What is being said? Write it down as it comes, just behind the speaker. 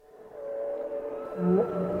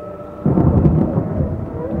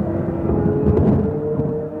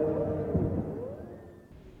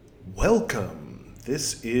Welcome.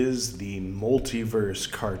 This is the Multiverse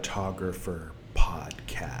Cartographer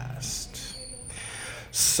podcast.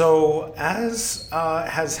 So, as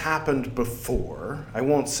has happened before, I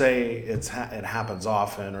won't say it happens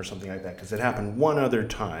often or something like that, because it happened one other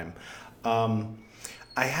time. I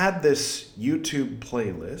had this YouTube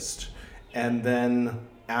playlist, and then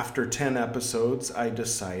after 10 episodes, I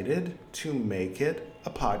decided to make it a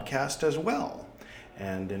podcast as well.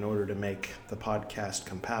 And in order to make the podcast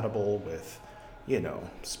compatible with,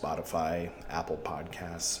 Spotify, Apple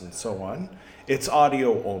Podcasts, and so on, it's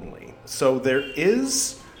audio only. So there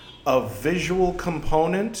is a visual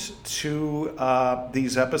component to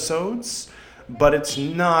these episodes, but it's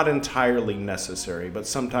not entirely necessary. But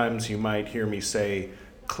sometimes you might hear me say,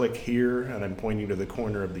 click here, and I'm pointing to the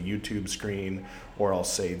corner of the YouTube screen, or I'll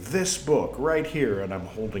say this book right here, and I'm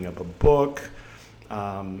holding up a book.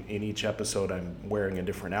 In each episode, I'm wearing a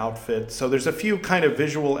different outfit. So there's a few kind of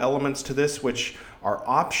visual elements to this, which are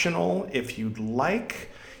optional. If you'd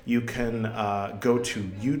like, you can go to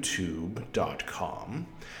youtube.com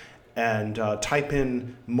and type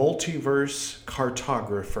in Multiverse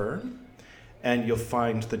Cartographer, and you'll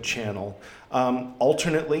find the channel.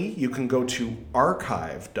 Alternately, you can go to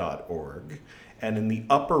archive.org, and in the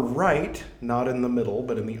upper right, not in the middle,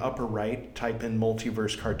 but in the upper right, type in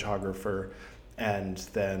Multiverse Cartographer, and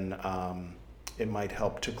then it might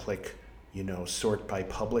help to click, sort by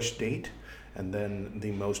published date, and then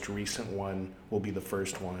the most recent one will be the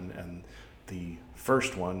first one, and the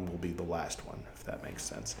first one will be the last one, if that makes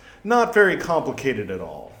sense. Not very complicated at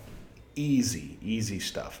all. Easy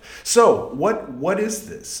stuff. So what is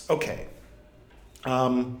this? Okay.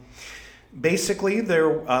 Basically, there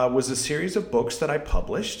was a series of books that I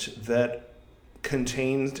published that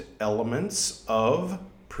contained elements of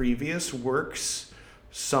previous works,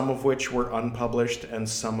 some of which were unpublished and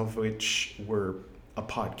some of which were a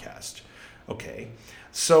podcast. Okay,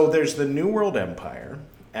 so there's the New World Empire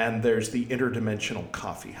and there's the Interdimensional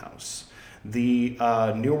Coffee House. The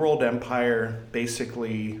New World Empire,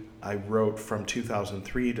 basically, I wrote from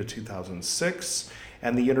 2003 to 2006,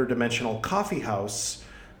 and the Interdimensional Coffee House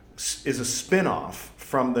is a spin-off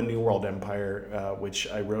from the New World Empire, which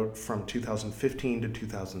I wrote from 2015 to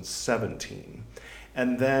 2017.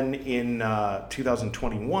 And then in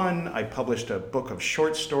 2021, I published a book of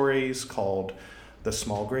short stories called The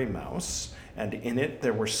Small Gray Mouse. And in it,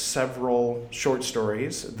 there were several short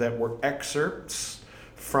stories that were excerpts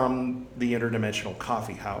from the Interdimensional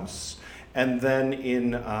Coffee House. And then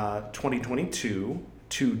in 2022,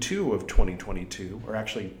 2/2 of 2022, or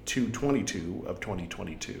actually 2/22 of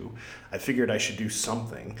 2022, I figured I should do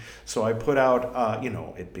something. So I put out,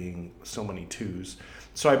 it being so many twos,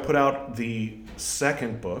 so I put out the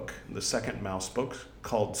second book, the second mouse book,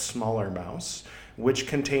 called Smaller Mouse, which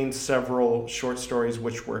contains several short stories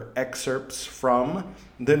which were excerpts from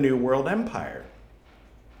the New World Empire.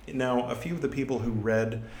 Now, a few of the people who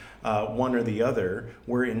read one or the other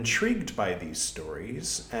were intrigued by these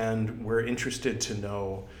stories and were interested to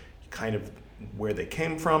know kind of where they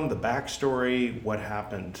came from, the backstory, what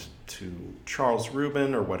happened to Charles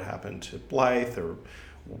Rubin, or what happened to Blythe, or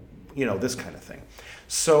this kind of thing.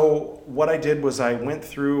 So what I did was I went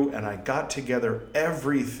through and I got together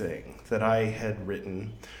everything that I had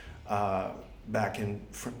written back in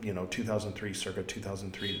 2003, circa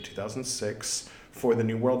 2003 to 2006, for the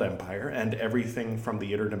New World Empire, and everything from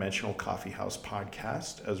the Interdimensional Coffee House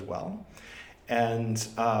podcast as well, and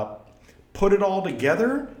put it all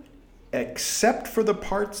together, except for the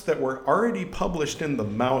parts that were already published in the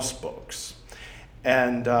mouse books.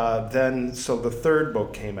 And so the third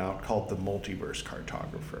book came out, called The Multiverse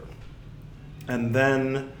Cartographer. And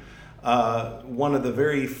then one of the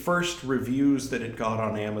very first reviews that it got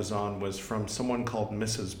on Amazon was from someone called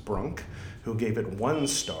Mrs. Brunk, who gave it 1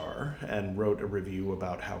 star and wrote a review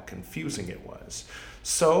about how confusing it was.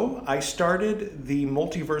 So I started the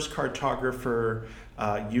Multiverse Cartographer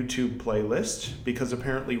YouTube playlist, because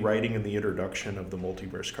apparently writing in the introduction of the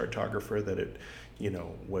Multiverse Cartographer that it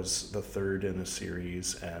was the third in a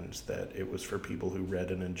series, and that it was for people who read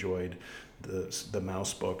and enjoyed the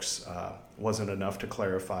mouse books, wasn't enough to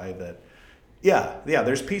clarify that,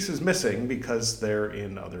 there's pieces missing because they're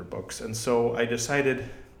in other books. And so I decided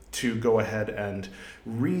to go ahead and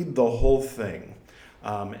read the whole thing.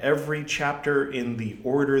 Every chapter in the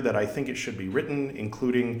order that I think it should be written,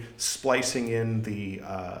 including splicing in the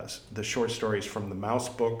short stories from the mouse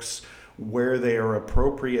books where they are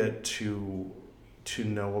appropriate to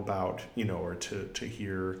know about, or to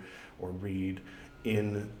hear or read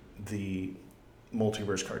in the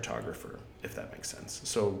multiverse cartographer, if that makes sense.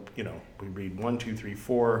 So, we read 1, 2, 3,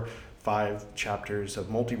 4, 5 chapters of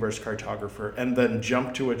multiverse cartographer, and then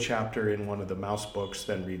jump to a chapter in one of the mouse books,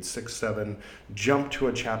 then read 6, 7, jump to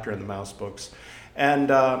a chapter in the mouse books. And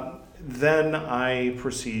then I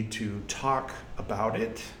proceed to talk about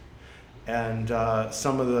it, and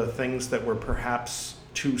some of the things that were perhaps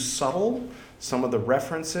too subtle, some of the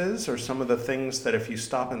references, or some of the things that if you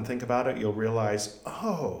stop and think about it, you'll realize,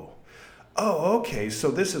 oh, okay, so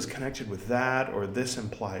this is connected with that, or this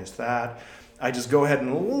implies that. I just go ahead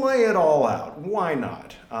and lay it all out. Why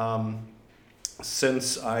not?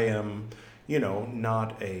 Since I am,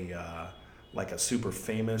 not like a super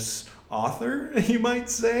famous author, you might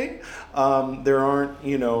say, there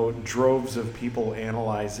aren't, droves of people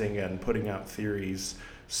analyzing and putting out theories.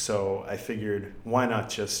 So I figured, why not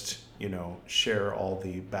just, share all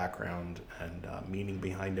the background and meaning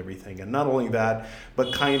behind everything. And not only that,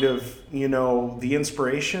 but kind of, the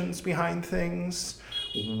inspirations behind things,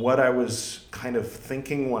 what I was kind of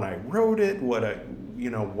thinking when I wrote it, what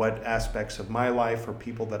aspects of my life or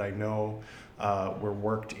people that I know were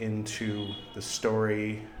worked into the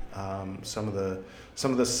story, some of the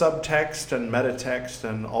subtext and metatext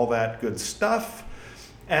and all that good stuff.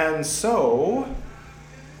 And so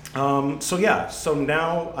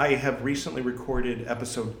now I have recently recorded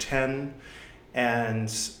episode 10 and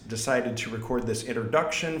decided to record this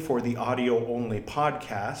introduction for the audio-only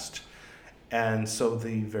podcast. And so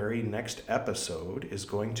the very next episode is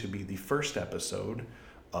going to be the first episode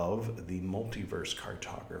of the Multiverse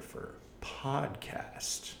Cartographer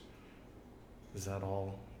podcast. Does that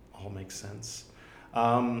all make sense?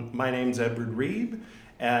 My name's Edward Reeb.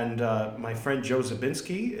 And my friend Joe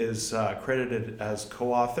Zabinski is credited as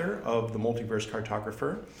co-author of The Multiverse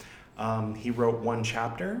Cartographer. He wrote one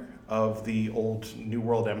chapter of the old New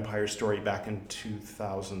World Empire story back in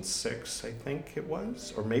 2006, I think it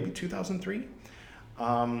was, or maybe 2003.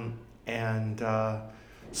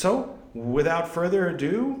 So without further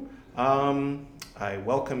ado, I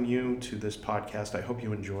welcome you to this podcast. I hope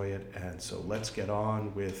you enjoy it. And so let's get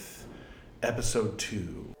on with episode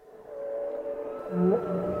 2.